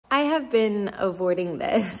have been avoiding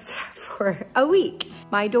this for a week.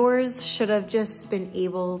 My doors should have just been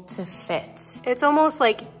able to fit. It's almost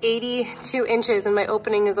like 82 inches and my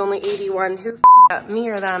opening is only 81. Who up, me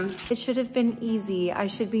or them? It should have been easy. I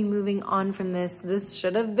should be moving on from this. This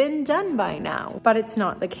should have been done by now, but it's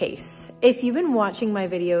not the case. If you've been watching my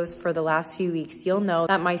videos for the last few weeks, you'll know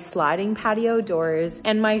that my sliding patio doors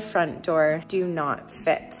and my front door do not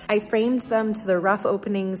fit. I framed them to the rough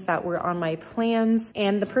openings that were on my plans,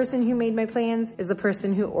 and the person who made my plans is the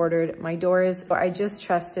person who ordered my doors, so I just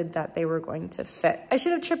trusted that they were going to fit. I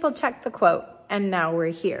should have triple checked the quote, and now we're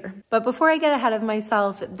here. But before I get ahead of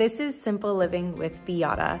myself, this is Simple Living with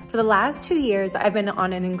Biata. For the last 2 years, I've been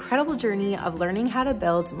on an incredible journey of learning how to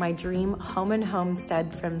build my dream home and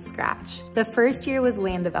homestead from scratch. The first year was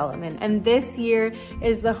land development, and this year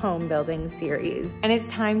is the home building series. And it's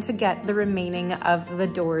time to get the remaining of the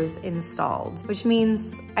doors installed, which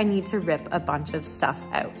means I need to rip a bunch of stuff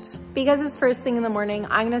out. Because it's first thing in the morning,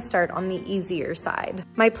 I'm gonna start on the easier side.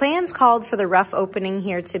 My plans called for the rough opening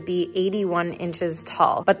here to be 81 inches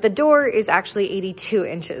tall, but the door is actually 82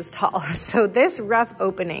 inches tall. So this rough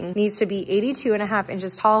opening needs to be 82.5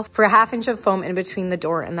 inches tall for a ½ inch of foam in between the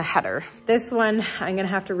door and the header. This one, I'm gonna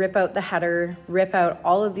have to rip out the header, rip out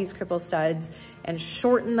all of these cripple studs and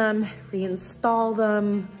shorten them, reinstall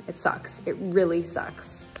them. It sucks, it really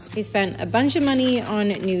sucks. I spent a bunch of money on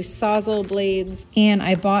new Sawzall blades, and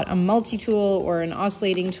I bought a multi-tool or an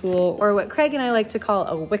oscillating tool, or what Craig and I like to call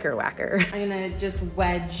a wicker whacker. I'm gonna just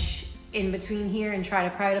wedge in between here and try to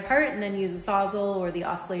pry it apart and then use a Sawzall or the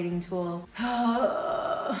oscillating tool.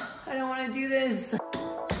 I don't wanna do this.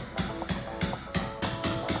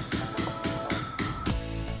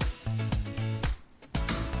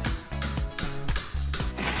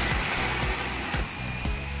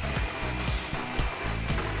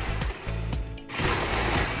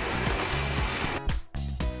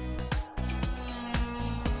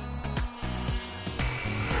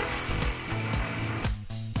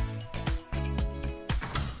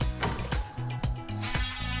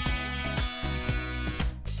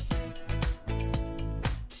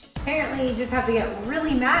 Apparently you just have to get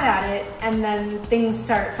really mad at it and then things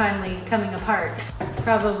start finally coming apart.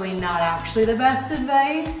 Probably not actually the best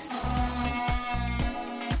advice.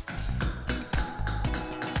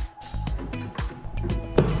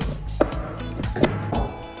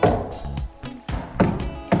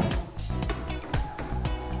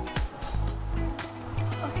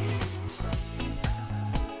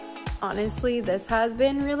 Honestly, this has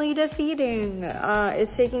been really defeating.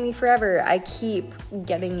 It's taking me forever. I keep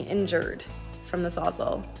getting injured from the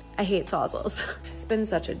Sawzall. I hate Sawzalls. It's been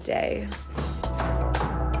such a day.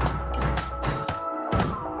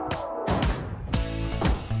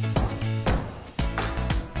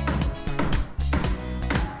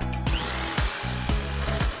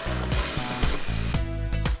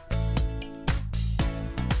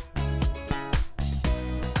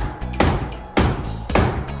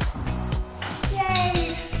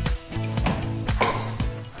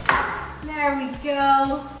 There we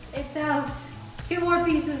go. It's out. 2 more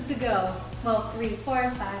pieces to go. Well, 3,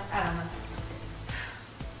 4, 5, I don't know.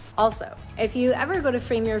 Also, if you ever go to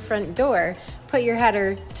frame your front door, put your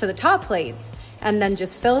header to the top plates and then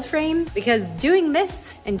just fill frame, because doing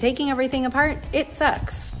this and taking everything apart, it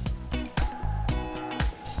sucks.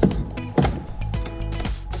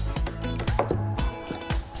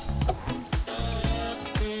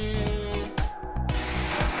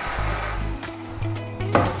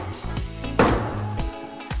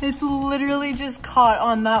 It's literally just caught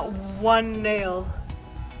on that one nail.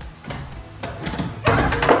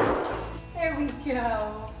 There we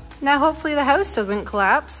go. Now hopefully the house doesn't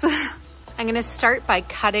collapse. I'm gonna start by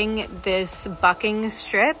cutting this bucking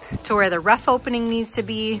strip to where the rough opening needs to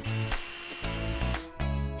be.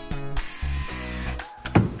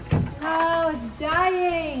 Oh, it's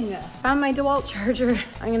dying. Found my DeWalt charger.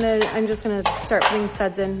 I'm just gonna start putting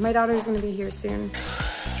studs in. My daughter's gonna be here soon.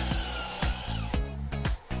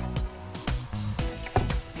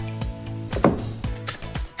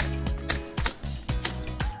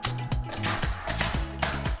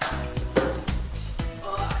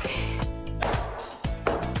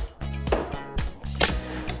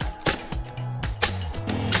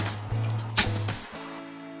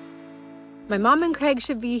 My mom and Craig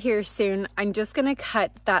should be here soon. I'm just gonna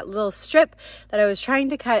cut that little strip that I was trying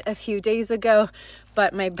to cut a few days ago,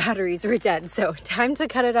 but my batteries were dead. So time to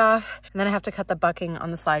cut it off. And then I have to cut the bucking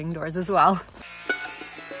on the sliding doors as well.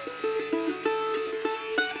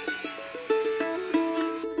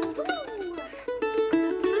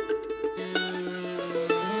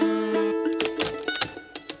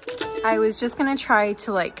 I was just gonna try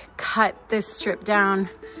to like cut this strip down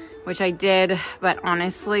which I did, but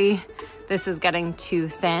honestly, this is getting too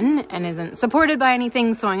thin and isn't supported by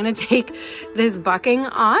anything. So I'm gonna take this bucking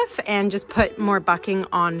off and just put more bucking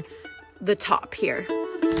on the top here.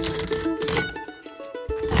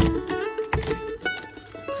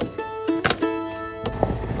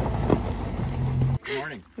 Good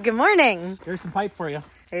morning. Good morning. Here's some pipe for you.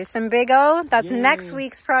 There's some big O. That's Yay. Next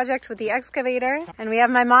week's project with the excavator. And we have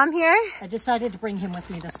my mom here. I decided to bring him with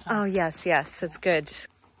me this time. Oh, yes, yes, it's good.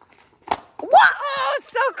 Whoa,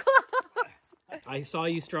 so close. I saw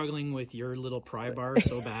you struggling with your little pry bar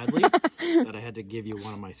so badly that I had to give you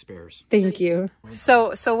one of my spares. Thank you.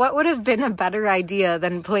 So what would have been a better idea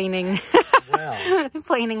than planing,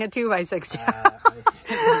 planing a 2x6 down? I think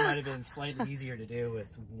it might have been slightly easier to do with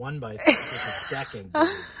 1x6 with the decking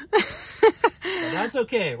boards. But that's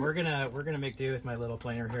okay. We're gonna make do with my little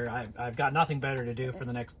planer here. I've got nothing better to do for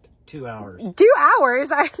the next 2 hours. 2 hours?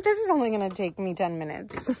 This is only gonna take me 10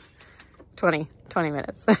 minutes. 20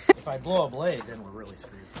 minutes. If I blow a blade, then we're really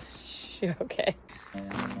screwed. Okay.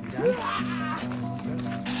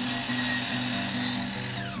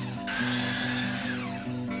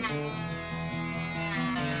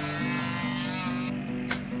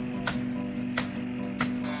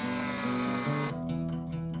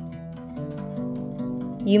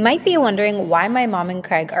 You might be wondering why my mom and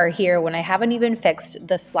Craig are here when I haven't even fixed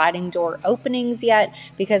the sliding door openings yet,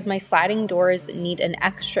 because my sliding doors need an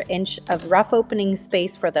extra inch of rough opening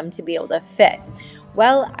space for them to be able to fit.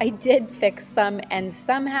 Well, I did fix them and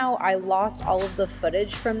somehow I lost all of the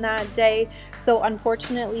footage from that day. So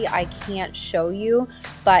unfortunately I can't show you,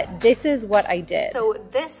 but this is what I did. So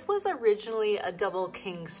this was originally a double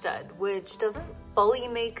king stud, which doesn't fully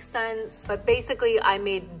make sense, but basically I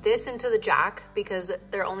made this into the jack because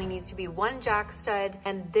there only needs to be one jack stud,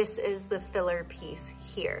 and this is the filler piece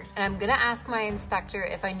here. And I'm gonna ask my inspector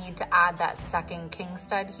if I need to add that second king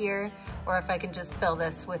stud here or if I can just fill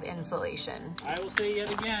this with insulation. I will say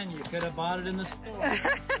yet again, you could have bought it in the store.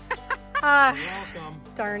 You're welcome.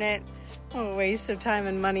 Darn it. Oh, a waste of time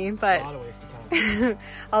and money, but A lot of waste of time.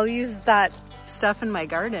 I'll use that stuff in my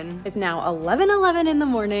garden. It's now 11:11 in the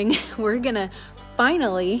morning. We're gonna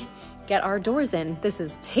finally get our doors in. This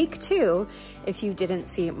is take 2 if you didn't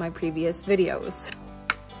see my previous videos.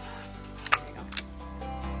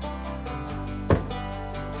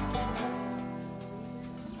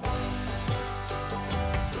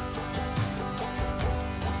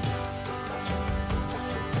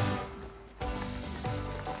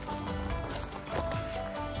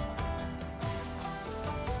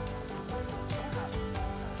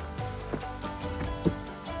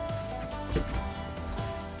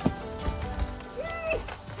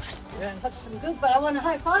 Touch some goop, but I want a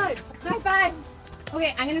high five. High five.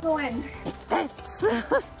 Okay, I'm gonna go in.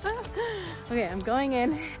 Okay, I'm going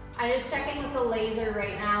in. I'm just checking with the laser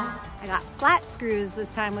right now. I got flat screws this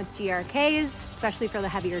time with GRKs, especially for the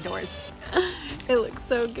heavier doors. It looks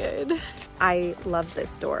so good. I love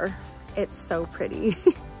this door. It's so pretty.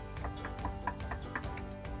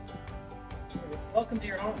 Welcome to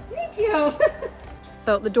your home. Thank you.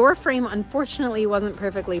 So the door frame unfortunately wasn't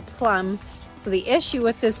perfectly plumb. So the issue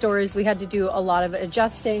with this door is we had to do a lot of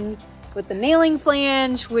adjusting with the nailing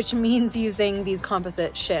flange, which means using these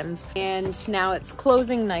composite shims. And now it's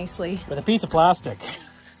closing nicely. With a piece of plastic.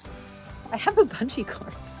 I have a bungee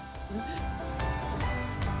cord.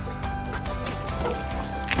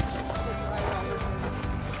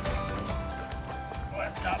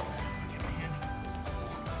 Let's stop. Get me in.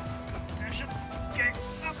 Position. Okay.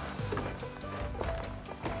 Up.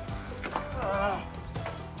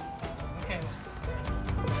 Okay.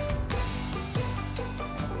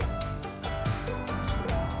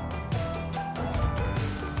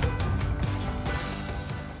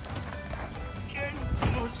 Okay.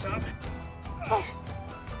 Oh, stop. Oh.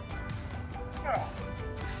 Oh.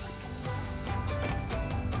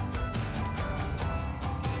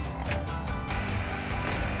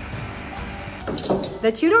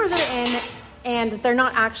 The 2 doors are in and they're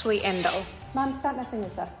not actually in though. Mom, stop messing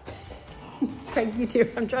with stuff. Craig, you too.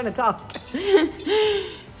 I'm trying to talk.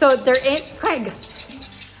 So they're in, Craig.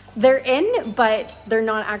 They're in, but they're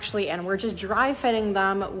not actually in. We're just dry fitting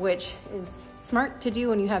them, which is smart to do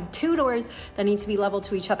when you have 2 doors that need to be level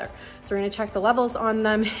to each other. So we're gonna check the levels on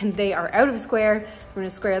them and they are out of square. We're gonna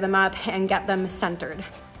square them up and get them centered.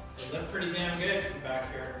 They look pretty damn good from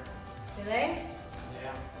back here. Do they?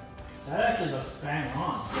 Yeah. That actually looks bang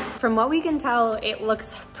on. From what we can tell, it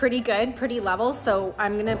looks pretty good, pretty level. So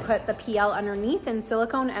I'm gonna put the PL underneath in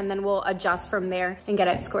silicone and then we'll adjust from there and get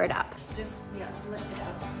it squared up. Just, yeah, lift it up.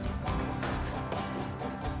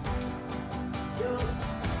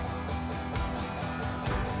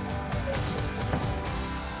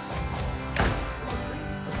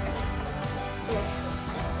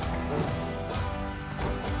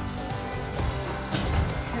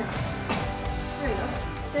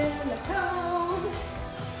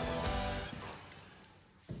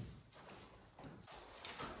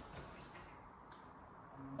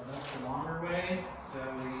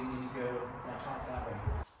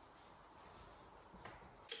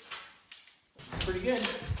 pretty good.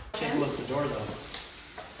 Can't lift the door though.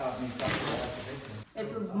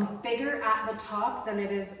 It's bigger at the top than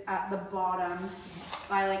it is at the bottom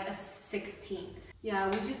by like a 1/16. Yeah,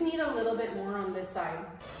 we just need a little bit more on this side.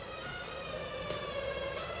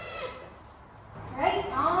 Right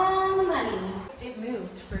on the money. It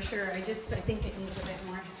moved for sure. I think it needs a bit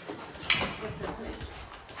more. Just a smidge.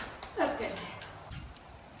 That's good.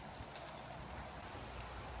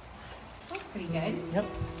 That's pretty good. Yep.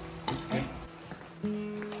 That's good.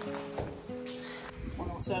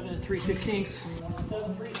 107 and 3/16.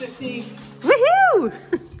 107, 3/16. Woohoo!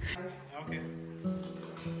 Okay.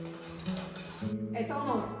 It's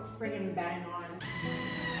almost friggin' bang on.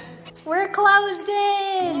 We're closed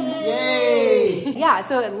in! Yay! Yeah,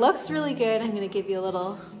 so it looks really good. I'm gonna give you a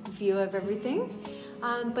little view of everything.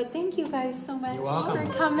 But thank you guys so much for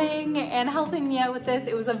coming and helping me out with this.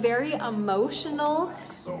 It was a very emotional...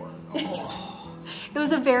 It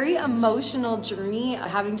was a very emotional journey,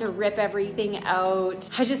 having to rip everything out.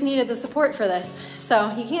 I just needed the support for this.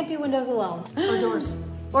 So you can't do windows alone. Or doors.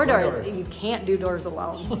 Or doors. You can't do doors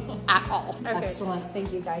alone at all. Okay. Excellent.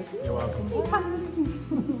 Thank you guys. You're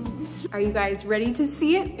welcome. Are you guys ready to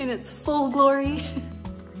see it in its full glory?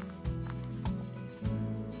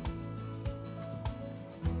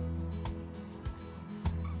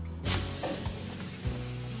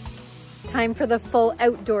 Time for the full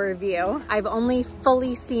outdoor view. I've only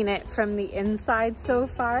fully seen it from the inside so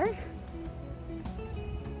far.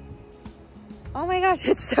 Oh my gosh,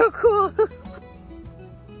 it's so cool.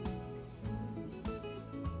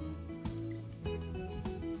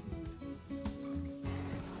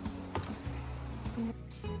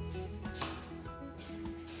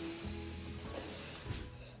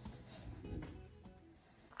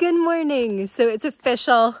 Good morning. So it's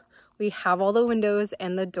official. We have all the windows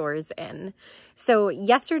and the doors in. So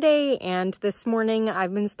yesterday and this morning,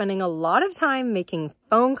 I've been spending a lot of time making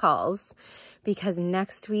phone calls because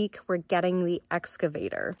next week we're getting the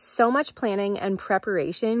excavator. So much planning and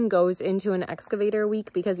preparation goes into an excavator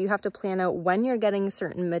week because you have to plan out when you're getting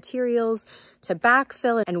certain materials to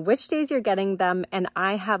backfill and which days you're getting them. And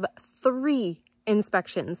I have 3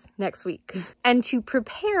 inspections next week. And to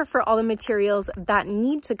prepare for all the materials that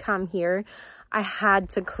need to come here, I had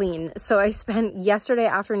to clean. So I spent yesterday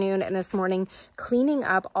afternoon and this morning cleaning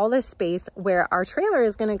up all this space where our trailer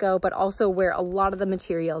is going to go, but also where a lot of the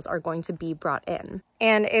materials are going to be brought in.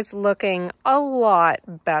 And it's looking a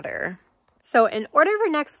lot better. So in order for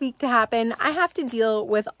next week to happen, I have to deal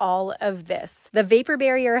with all of this. The vapor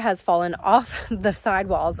barrier has fallen off the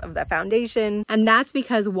sidewalls of the foundation, and that's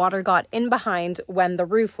because water got in behind when the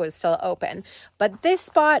roof was still open. But this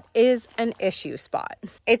spot is an issue spot.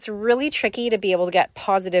 It's really tricky to be able to get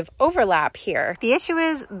positive overlap here. The issue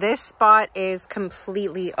is this spot is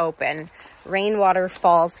completely open. Rainwater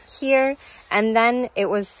falls here, and then it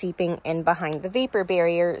was seeping in behind the vapor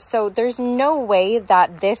barrier. So there's no way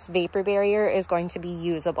that this vapor barrier is going to be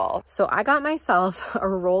usable. So I got myself a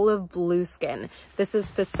roll of blueskin. This is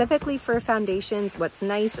specifically for foundations. What's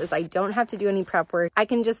nice is I don't have to do any prep work. I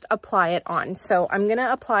can just apply it on. So I'm gonna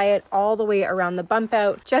apply it all the way around the bump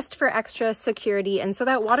out just for extra security and so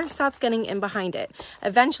that water stops getting in behind it.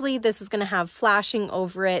 Eventually this is gonna have flashing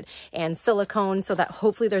over it and silicone so that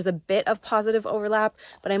hopefully there's a bit of positive overlap,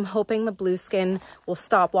 but I'm hoping the blueskin will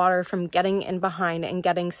stop water from getting in behind and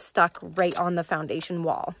getting stuck right on the foundation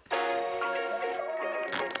wall.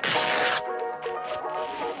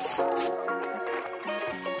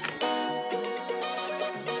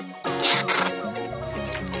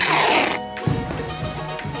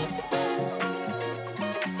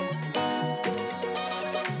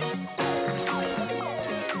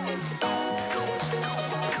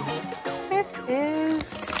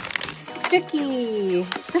 Sticky.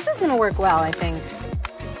 This is gonna work well, I think.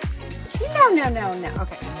 No.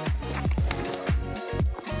 Okay.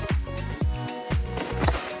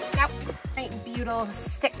 Yep. Right, beautiful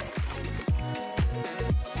stick.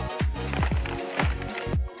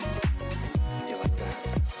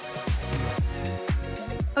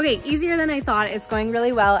 Okay, easier than I thought. It's going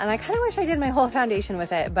really well, and I kind of wish I did my whole foundation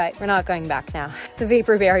with it, but we're not going back now. The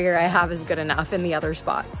vapor barrier I have is good enough in the other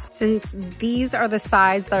spots. Since these are the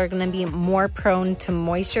sides that are gonna be more prone to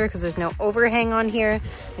moisture because there's no overhang on here,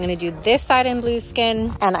 I'm gonna do this side in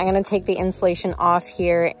blueskin, and I'm gonna take the insulation off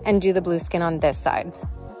here and do the blueskin on this side.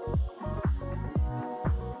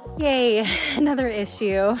 Yay, another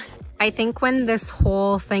issue. I think when this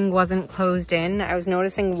whole thing wasn't closed in, I was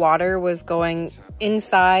noticing water was going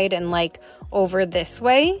inside and like over this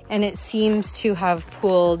way, and it seems to have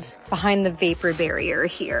pooled behind the vapor barrier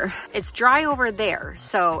here. It's dry over there,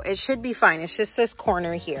 so it should be fine. It's just this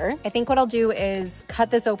corner here. I think what I'll do is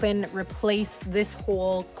cut this open, replace this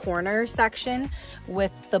whole corner section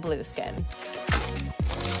with the blue skin.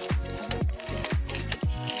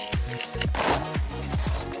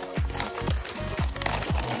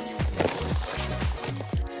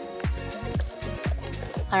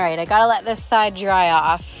 All right, I gotta let this side dry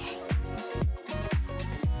off.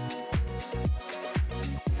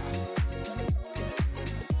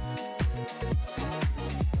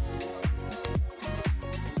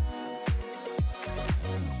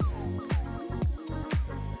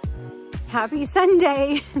 Happy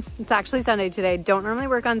Sunday. It's actually Sunday today. Don't normally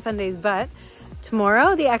work on Sundays, but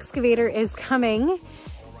tomorrow the excavator is coming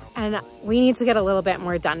and we need to get a little bit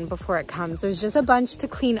more done before it comes. There's just a bunch to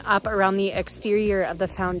clean up around the exterior of the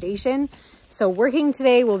foundation. So working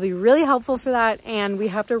today will be really helpful for that, and we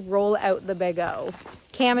have to roll out the Big O.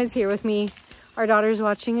 Cam is here with me. Our daughter's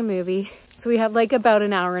watching a movie. So we have like about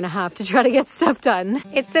an hour and a half to try to get stuff done.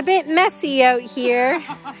 It's a bit messy out here.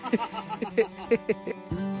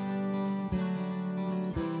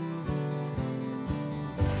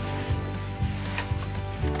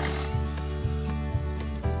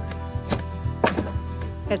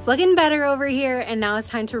 It's looking better over here, and now it's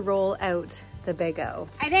time to roll out the Big O.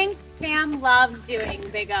 I think Sam loves doing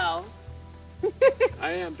Big O.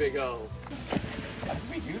 I am Big O. Can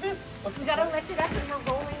we do this? We gotta lift it up and we're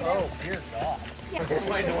rolling it. Oh, dear God. Yeah. This is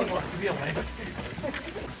why no one wants to be a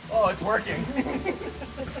landscaper. Oh, it's working.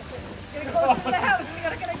 Getting close to the house. We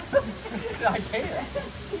gotta get it close. I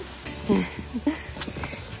can't.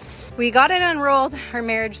 We got it unrolled. Our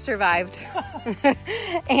marriage survived.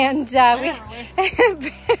 And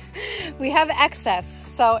we have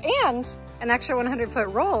excess. So, and an extra 100-foot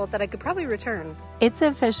roll that I could probably return. It's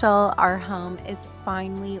official. Our home is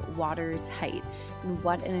finally watertight. And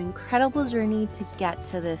what an incredible journey to get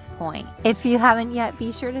to this point. If you haven't yet,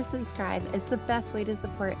 be sure to subscribe. It's the best way to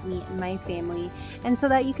support me and my family, and so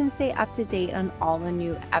that you can stay up to date on all the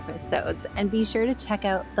new episodes. And be sure to check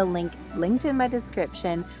out the link linked in my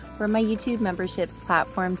description for my YouTube memberships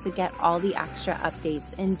platform to get all the extra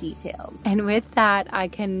updates and details. And with that, I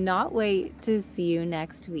cannot wait to see you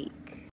next week.